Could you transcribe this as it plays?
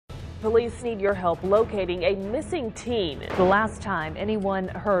Police need your help locating a missing teen. The last time anyone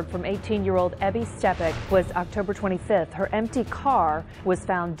heard from 18-year-old Ebby Steppach was October 25th. Her empty car was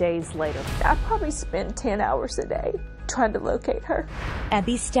found days later. I probably spend 10 hours a day trying to locate her.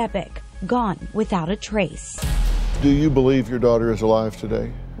 Ebby Steppach, gone without a trace. Do you believe your daughter is alive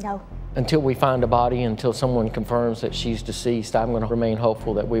today? No. Until we find a body, until someone confirms that she's deceased, I'm going to remain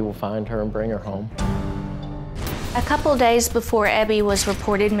hopeful that we will find her and bring her home. A couple days before Ebby was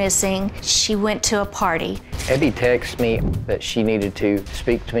reported missing, she went to a party. Ebby texted me that she needed to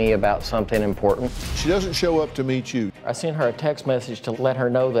speak to me about something important. She doesn't show up to meet you. I sent her a text message to let her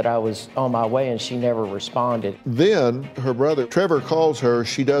know that I was on my way, and she never responded. Then her brother, Trevor, calls her.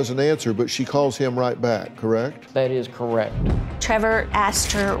 She doesn't answer, but she calls him right back, correct? That is correct. Trevor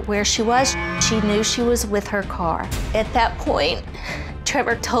asked her where she was. She knew she was with her car. At that point,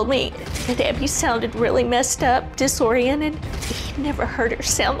 Trevor told me that Ebby sounded really messed up, disoriented. He'd never heard her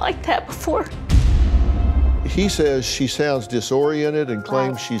sound like that before. He says she sounds disoriented and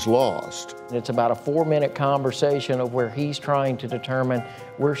claims she's lost. It's about a 4-minute conversation of where he's trying to determine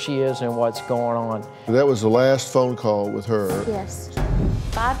where she is and what's going on. That was the last phone call with her. Yes.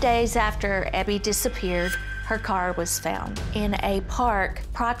 5 days after Ebby disappeared, her car was found in a park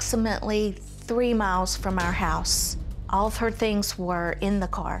approximately 3 miles from our house. All of her things were in the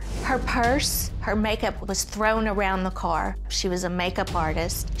car. Her purse, her makeup was thrown around the car. She was a makeup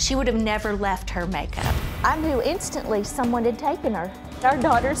artist. She would have never left her makeup. I knew instantly someone had taken her.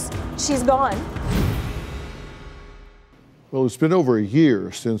 Our she's gone. Well, it's been over a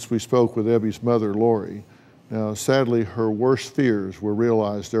year since we spoke with Ebby's mother, Lori. Now, sadly, her worst fears were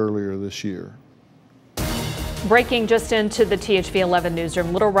realized earlier this year. Breaking just into the THV 11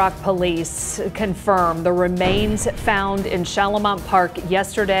 newsroom, Little Rock police confirm the remains found in Shalamont Park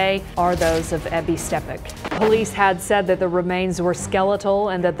yesterday are those of Ebby Steppach. Police had said that the remains were skeletal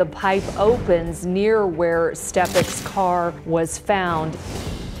and that the pipe opens near where Steppach's car was found.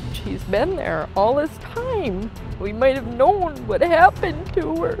 She's been there all this time. We might have known what happened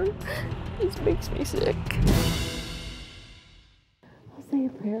to her. This makes me sick. I'll say a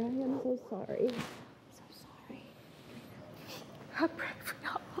prayer. I am so sorry. I pray for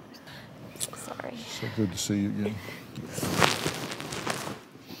y'all. I'm sorry. So good to see you again.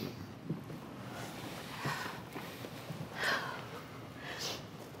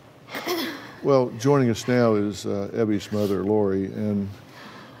 Well, joining us now is Ebby's mother, Lori. And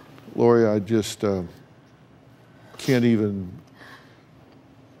Lori, I just can't even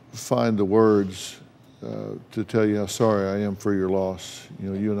find the words to tell you how sorry I am for your loss. You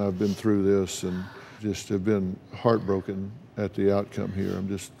know, you and I have been through this and just have been heartbroken at the outcome here. I'm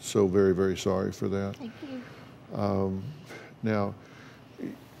just so very, very sorry for that. Thank you. Now,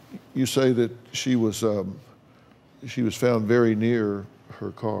 you say that she was found very near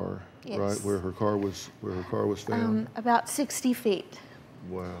her car, yes. Right, where her car was found. About 60 feet.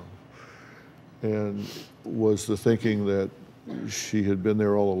 Wow. And was the thinking that she had been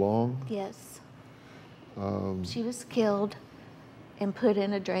there all along? Yes. She was killed and put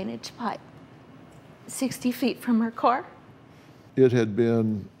in a drainage pipe 60 feet from her car. It had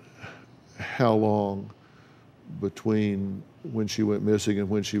been how long between when she went missing and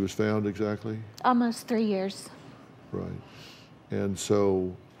when she was found exactly? Almost 3 years. Right. And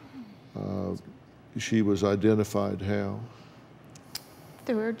so she was identified how?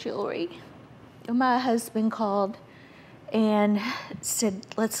 Through her jewelry. My husband called and said,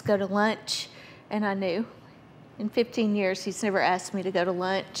 let's go to lunch. And I knew. In 15 years, he's never asked me to go to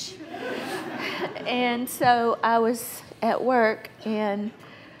lunch. And so I was at work and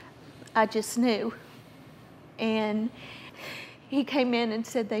I just knew. And he came in and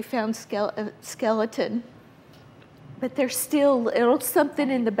said they found a skeleton. But there's still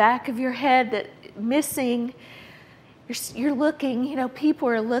something in the back of your head that missing. You're looking, you know, people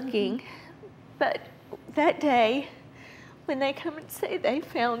are looking. But that day, when they come and say they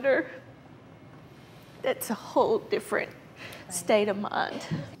found her, that's a whole different state of mind.